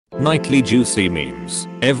Nightly juicy memes.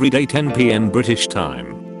 Everyday 10 p.m. British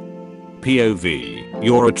time. POV.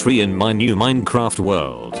 You're a tree in my new Minecraft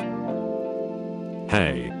world.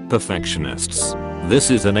 Hey, perfectionists.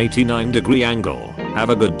 This is an 89-degree angle. Have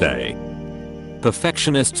a good day.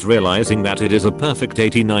 Perfectionists realizing that it is a perfect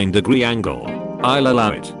 89-degree angle. I'll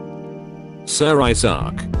allow it. Sir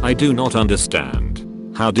Isaac, I do not understand.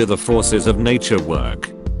 How do the forces of nature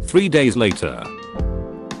work? 3 days later.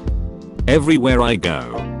 Everywhere I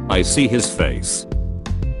go, I see his face.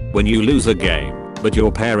 When you lose a game, but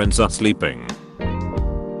your parents are sleeping.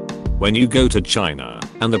 When you go to China,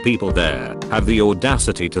 and the people there have the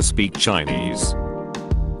audacity to speak Chinese.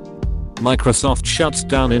 Microsoft shuts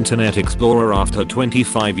down Internet Explorer after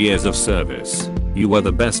 25 years of service. You were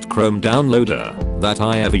the best Chrome downloader that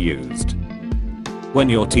I ever used. When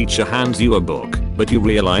your teacher hands you a book, but you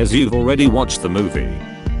realize you've already watched the movie.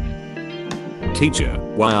 Teacher,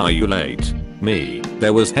 why are you late? Me,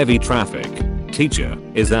 there was heavy traffic. Teacher,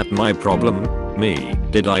 is that my problem? Me,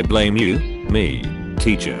 did I blame you? Me,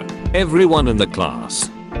 teacher, everyone in the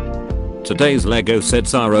class. Today's Lego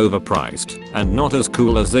sets are overpriced and not as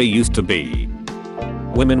cool as they used to be.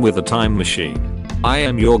 Women with a time machine. I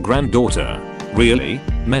am your granddaughter. Really?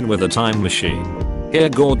 Men with a time machine. Here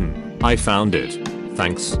Gordon, I found it.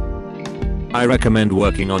 Thanks. I recommend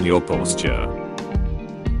working on your posture.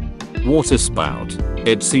 Water spout.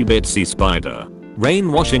 Itsy bitsy spider.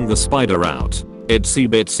 Rain washing the spider out. Itsy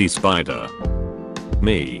bitsy spider.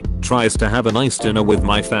 Me, tries to have a nice dinner with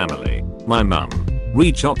my family. My mum.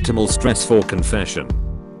 Reach optimal stress for confession.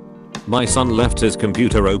 My son left his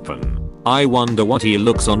computer open. I wonder what he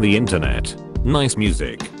looks on the internet. Nice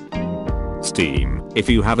music. Steam, if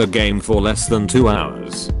you have a game for less than 2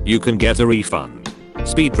 hours, you can get a refund.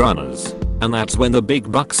 Speedrunners. And that's when the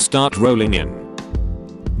big bucks start rolling in.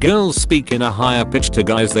 Girls speak in a higher pitch to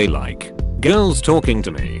guys they like. Girls talking to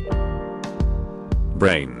me.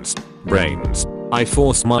 Brains. I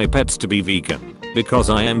force my pets to be vegan because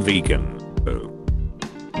I am vegan.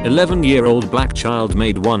 11-year-old black child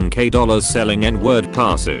made $1,000 selling N-word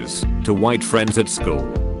passes to white friends at school.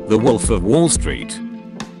 The Wolf of Wall Street.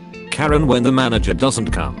 Karen when the manager doesn't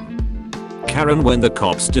come. Karen when the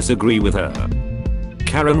cops disagree with her.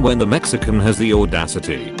 Karen when the Mexican has the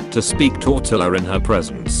audacity to speak tortilla in her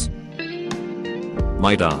presence.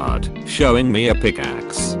 My dad, showing me a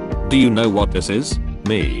pickaxe. Do you know what this is?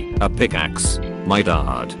 Me, a pickaxe. My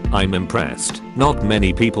dad, I'm impressed. Not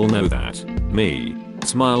many people know that. Me,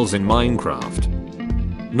 smiles in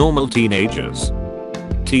Minecraft. Normal teenagers.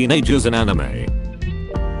 Teenagers in anime.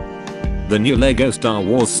 The new Lego Star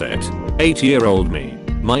Wars set. 8-year-old me.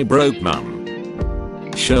 My broke mum.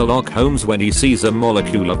 Sherlock Holmes when he sees a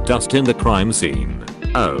molecule of dust in the crime scene.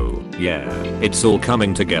 Oh, yeah, it's all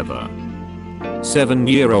coming together.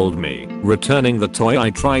 7-year-old me, returning the toy I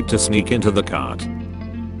tried to sneak into the cart.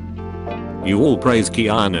 You all praise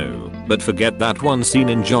Keanu, but forget that one scene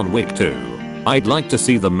in John Wick 2. I'd like to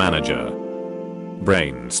see the manager.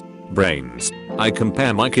 Brains. I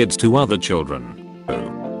compare my kids to other children.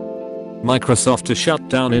 Oh. Microsoft to shut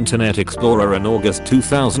down Internet Explorer in August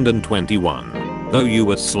 2021. Though you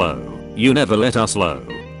were slow, you never let us low.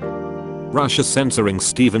 Russia censoring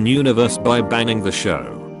Steven Universe by banning the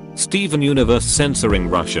show. Steven Universe censoring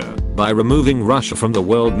Russia by removing Russia from the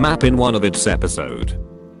world map in one of its episodes.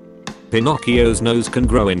 Pinocchio's nose can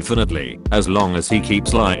grow infinitely as long as he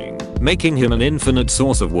keeps lying, making him an infinite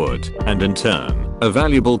source of wood and in turn, a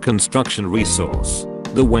valuable construction resource.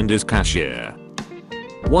 The Wendy's cashier.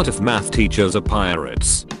 What if math teachers are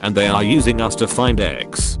pirates and they are using us to find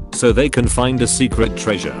X so they can find a secret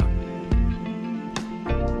treasure?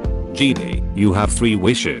 Genie, you have 3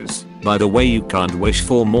 wishes. By the way, you can't wish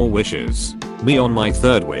for more wishes. Me on my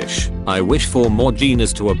 3rd wish, I wish for more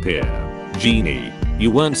genies to appear. Genie, you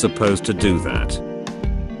weren't supposed to do that.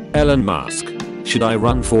 Elon Musk, should I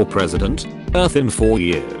run for president? Earth in 4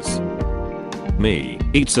 years. Me,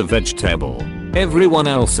 eats a vegetable. Everyone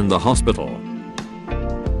else in the hospital.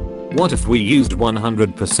 What if we used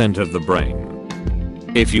 100% of the brain?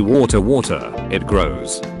 If you water, it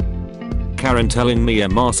grows. Karen telling me a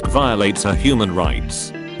mask violates her human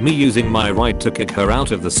rights. Me using my right to kick her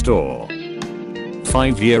out of the store.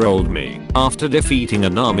 5-year-old me, after defeating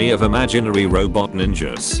an army of imaginary robot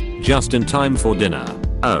ninjas, just in time for dinner.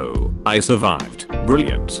 Oh, I survived.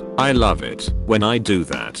 Brilliant. I love it when I do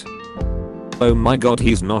that. Oh my god,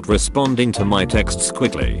 he's not responding to my texts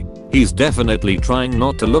quickly. He's definitely trying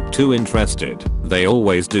not to look too interested. They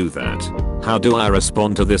always do that. How do I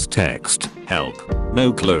respond to this text? Help.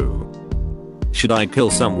 No clue. Should I kill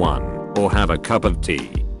someone or have a cup of tea?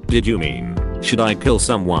 Did you mean, should I kill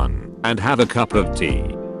someone and have a cup of tea?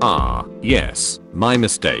 Ah, yes, my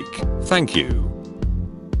mistake, thank you.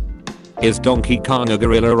 Is Donkey Kong a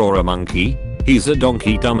gorilla or a monkey? He's a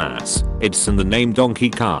donkey, dumbass. It's in the name, Donkey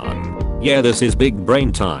Kong. Yeah, this is big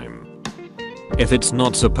brain time. If it's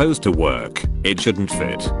not supposed to work, it shouldn't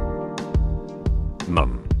fit.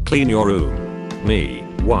 Mum, clean your room. Me,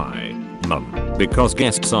 why? Mum, because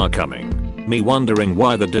guests are coming. Me wondering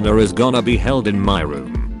why the dinner is gonna be held in my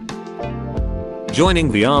room.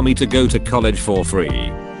 Joining the army to go to college for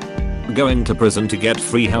free. Going to prison to get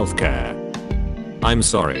free healthcare. I'm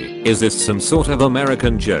sorry, is this some sort of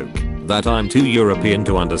American joke that I'm too European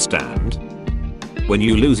to understand? When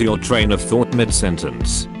you lose your train of thought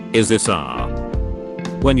mid-sentence, is this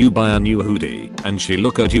when you buy a new hoodie and she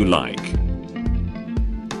look at you like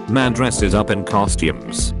man dresses up in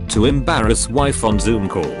costumes to embarrass wife on Zoom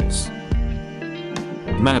calls.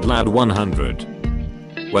 Mad Lad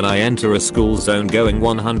 100. When I enter a school zone going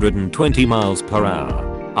 120 miles per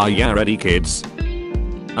hour. Are ya ready, kids?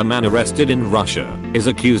 A man arrested in Russia is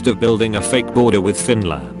accused of building a fake border with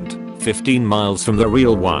Finland, 15 miles from the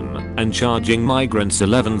real one, and charging migrants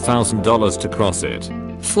 $11,000 to cross it.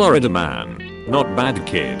 Florida man. Not bad,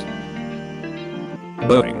 kid.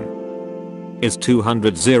 Boeing. Is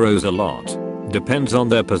 200 zeros a lot? Depends on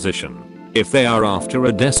their position. If they are after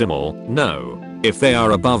a decimal, no. If they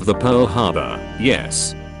are above the Pearl Harbor,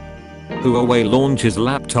 yes. Huawei launches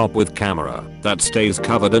laptop with camera that stays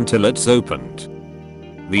covered until it's opened.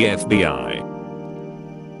 The FBI.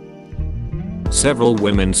 Several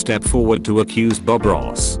women step forward to accuse Bob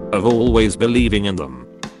Ross of always believing in them.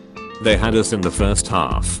 They had us in the first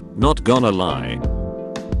half, not gonna lie.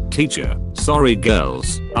 Teacher, sorry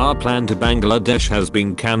girls, our plan to Bangladesh has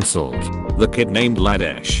been cancelled. The kid named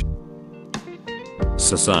Ladesh.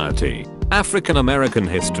 Society. African American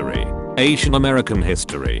history. Asian American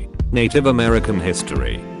history. Native American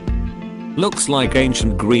history. Looks like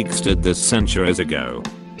ancient Greeks did this centuries ago.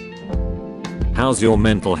 How's your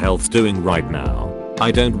mental health doing right now?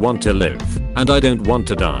 I don't want to live, and I don't want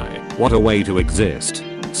to die. What a way to exist.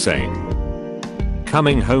 Same.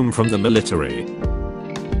 Coming home from the military.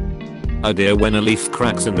 A deer when a leaf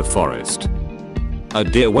cracks in the forest. A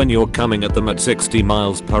deer when you're coming at them at 60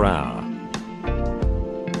 miles per hour.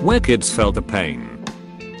 Where kids felt the pain.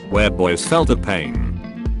 Where boys felt the pain.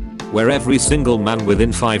 Where every single man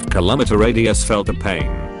within 5-kilometer radius felt the pain.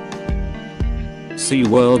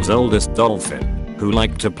 SeaWorld's oldest dolphin, who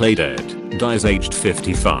liked to play dead, dies aged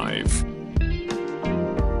 55.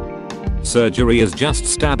 Surgery is just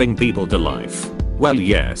stabbing people to life. Well,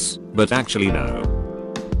 yes, but actually no.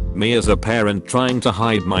 Me as a parent trying to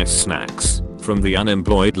hide my snacks from the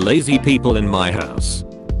unemployed lazy people in my house.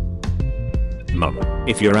 Mum,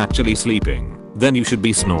 if you're actually sleeping, then you should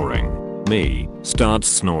be snoring. Me, starts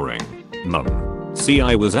snoring. Mum, see,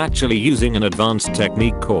 I was actually using an advanced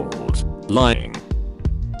technique called lying.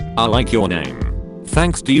 I like your name.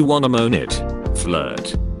 Thanks, do you wanna moan it?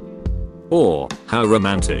 Flirt. Or, how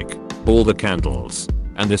romantic. All the candles.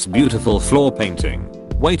 And this beautiful floor painting.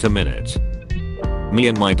 Wait a minute. Me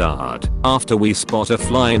and my dad, after we spot a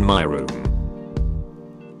fly in my room.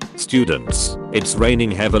 Students, it's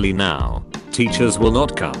raining heavily now. Teachers will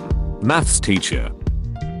not come. Maths teacher.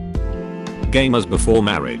 Gamers before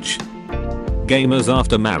marriage. Gamers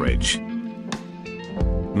after marriage.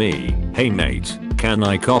 Me, hey mate, can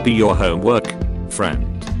I copy your homework?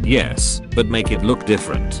 Friend, yes, but make it look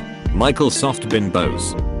different. Michael Softbin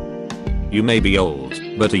Bose. You may be old,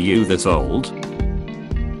 but are you this old?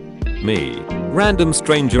 Me, random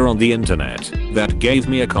stranger on the internet that gave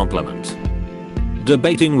me a compliment.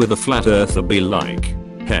 Debating with a flat earther be like,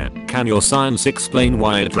 heh, can your science explain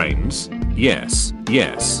why it rains? Yes,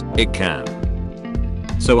 it can.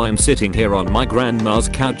 So I'm sitting here on my grandma's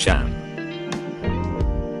couch and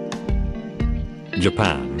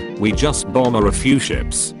Japan, we just bomb a few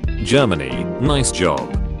ships. Germany, nice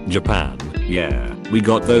job. Japan, yeah, we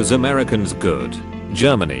got those Americans good.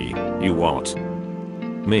 Germany, you what?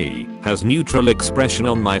 Me, has neutral expression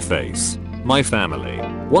on my face. My family,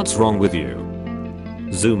 what's wrong with you?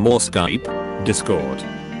 Zoom or Skype? Discord.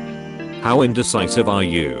 How indecisive are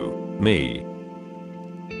you? Me.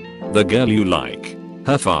 The girl you like.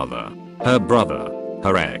 Her father. Her brother.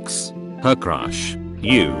 Her ex. Her crush.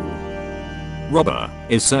 You. Robber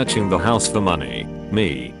is searching the house for money.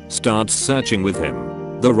 Me starts searching with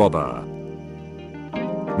him. The robber.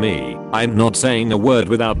 Me, I'm not saying a word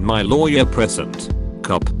without my lawyer present.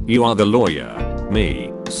 Cop, you are the lawyer.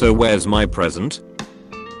 Me, so where's my present?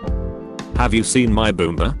 Have you seen my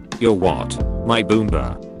Boomba? Your what? My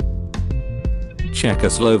Boomba.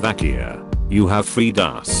 Czechoslovakia. You have freed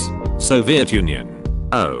us. Soviet Union.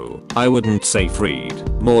 Oh, I wouldn't say freed,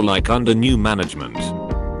 more like under new management.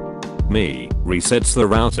 Me, resets the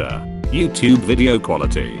router. YouTube video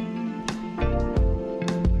quality.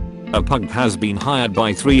 A pug has been hired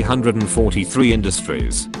by 343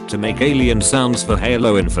 Industries to make alien sounds for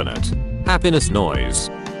Halo Infinite. Happiness noise.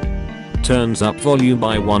 Turns up volume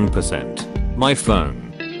by 1%. My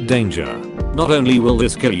phone. Danger. Not only will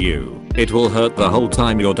this kill you, it will hurt the whole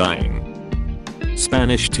time you're dying.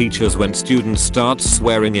 Spanish teachers when students start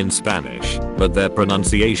swearing in Spanish, but their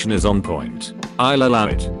pronunciation is on point. I'll allow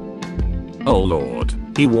it. Oh lord,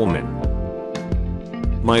 he woman.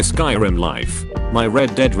 My Skyrim life. My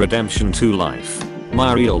Red Dead Redemption 2 life.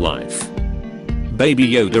 My real life. Baby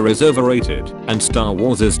Yoda is overrated and Star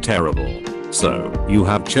Wars is terrible. So, you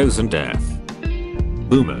have chosen death.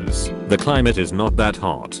 Boomers, the climate is not that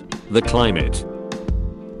hot. The climate.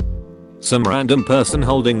 Some random person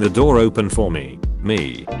holding the door open for me.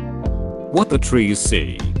 Me. What the trees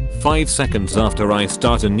see. 5 seconds after I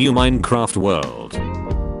start a new Minecraft world.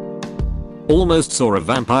 Almost saw a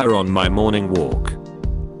vampire on my morning walk.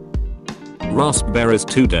 Raspberries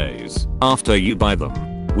 2 days after you buy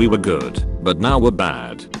them. We were good, but now we're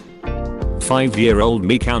bad. 5-year-old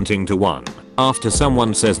me counting to 1 after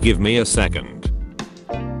someone says give me a second.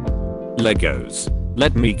 Legos.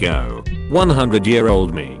 Let me go.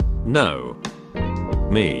 100-year-old me. No.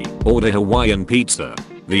 Me. Order Hawaiian pizza.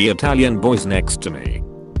 The Italian boys next to me.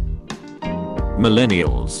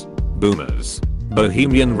 Millennials. Boomers.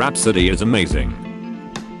 Bohemian Rhapsody is amazing.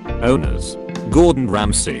 Owners. Gordon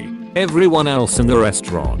Ramsay. Everyone else in the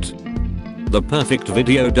restaurant. The perfect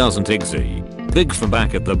video doesn't exist. Big for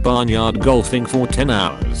back at the barnyard golfing for 10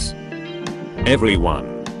 hours.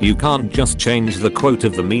 Everyone. You can't just change the quote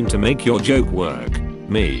of the meme to make your joke work.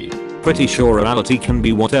 Me. Pretty sure reality can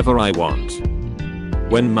be whatever I want.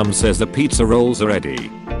 When mum says the pizza rolls are ready.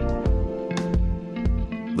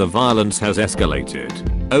 The violence has escalated.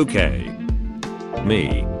 Okay.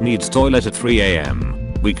 Me. Needs toilet at 3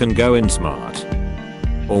 AM. We can go in smart.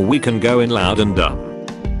 Or we can go in loud and dumb.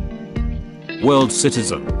 World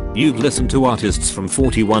citizen. You've listened to artists from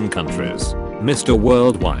 41 countries. Mr.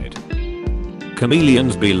 Worldwide.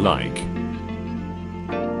 Chameleons be like.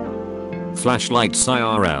 Flashlights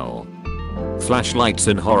IRL. Flashlights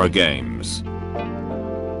in horror games.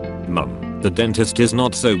 Mum, the dentist is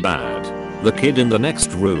not so bad. The kid in the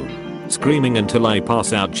next room. Screaming until I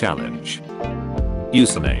pass out challenge.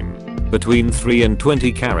 Username. Between 3 and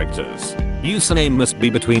 20 characters. Username must be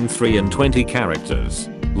between 3 and 20 characters.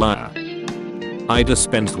 Liar. I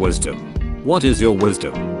dispense wisdom. What is your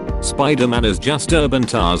wisdom? Spider-Man is just urban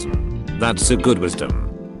Tarzan. That's a good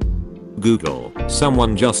wisdom. Google.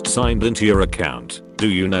 Someone just signed into your account. Do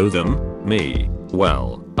you know them? Me.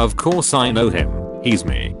 Well, of course I know him. He's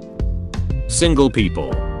me. Single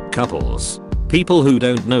people. Couples. People who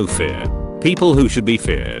don't know fear. People who should be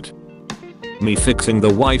feared. Me fixing the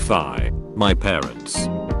Wi-Fi. My parents.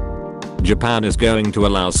 Japan is going to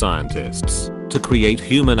allow scientists to create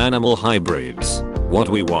human-animal hybrids. What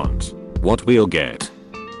we want. What we'll get.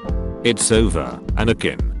 It's over,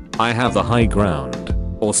 Anakin. I have the high ground.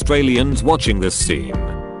 Australians watching this scene.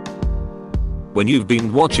 When you've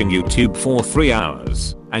been watching YouTube for 3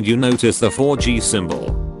 hours and you notice the 4G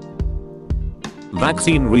symbol.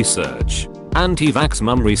 Vaccine research. Anti-vax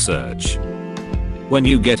mum research. When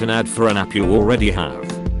you get an ad for an app you already have.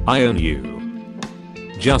 I own you.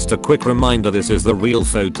 Just a quick reminder, this is the real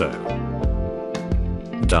photo.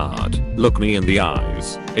 Dad, look me in the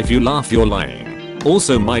eyes. If you laugh you're lying.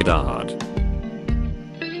 Also my dad.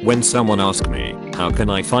 When someone asks me, how can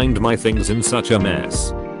I find my things in such a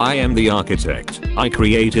mess? I am the architect. I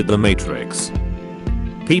created the matrix.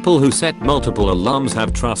 People who set multiple alarms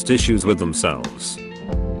have trust issues with themselves.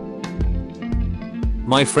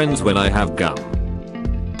 My friends when I have gum.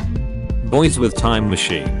 Boys with time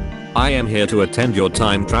machine. I am here to attend your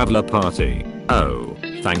time traveler party. Oh,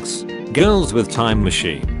 thanks. Girls with time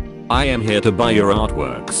machine. I am here to buy your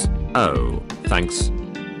artworks. Oh, thanks.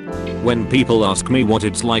 When people ask me what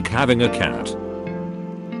it's like having a cat.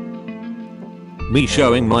 Me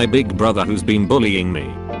showing my big brother who's been bullying me.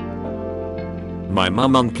 My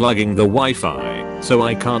mum unplugging the Wi-Fi so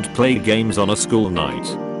I can't play games on a school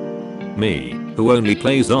night. Me, who only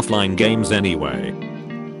plays offline games anyway.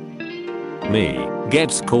 Me,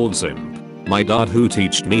 gets called simp. My dad who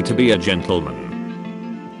taught me to be a gentleman.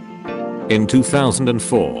 In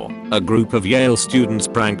 2004, a group of Yale students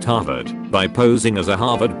pranked Harvard by posing as a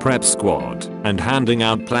Harvard prep squad and handing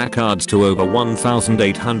out placards to over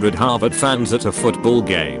 1,800 Harvard fans at a football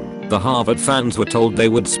game. The Harvard fans were told they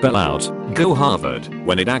would spell out, "Go Harvard,"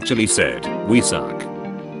 when it actually said, "We suck."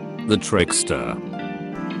 The trickster.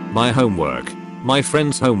 My homework. My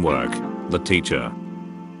friend's homework. The teacher.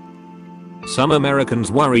 Some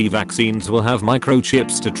Americans worry vaccines will have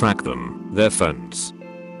microchips to track them, their phones.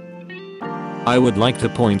 I would like to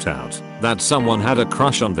point out that someone had a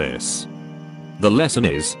crush on this. The lesson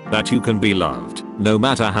is that you can be loved, no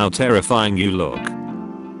matter how terrifying you look.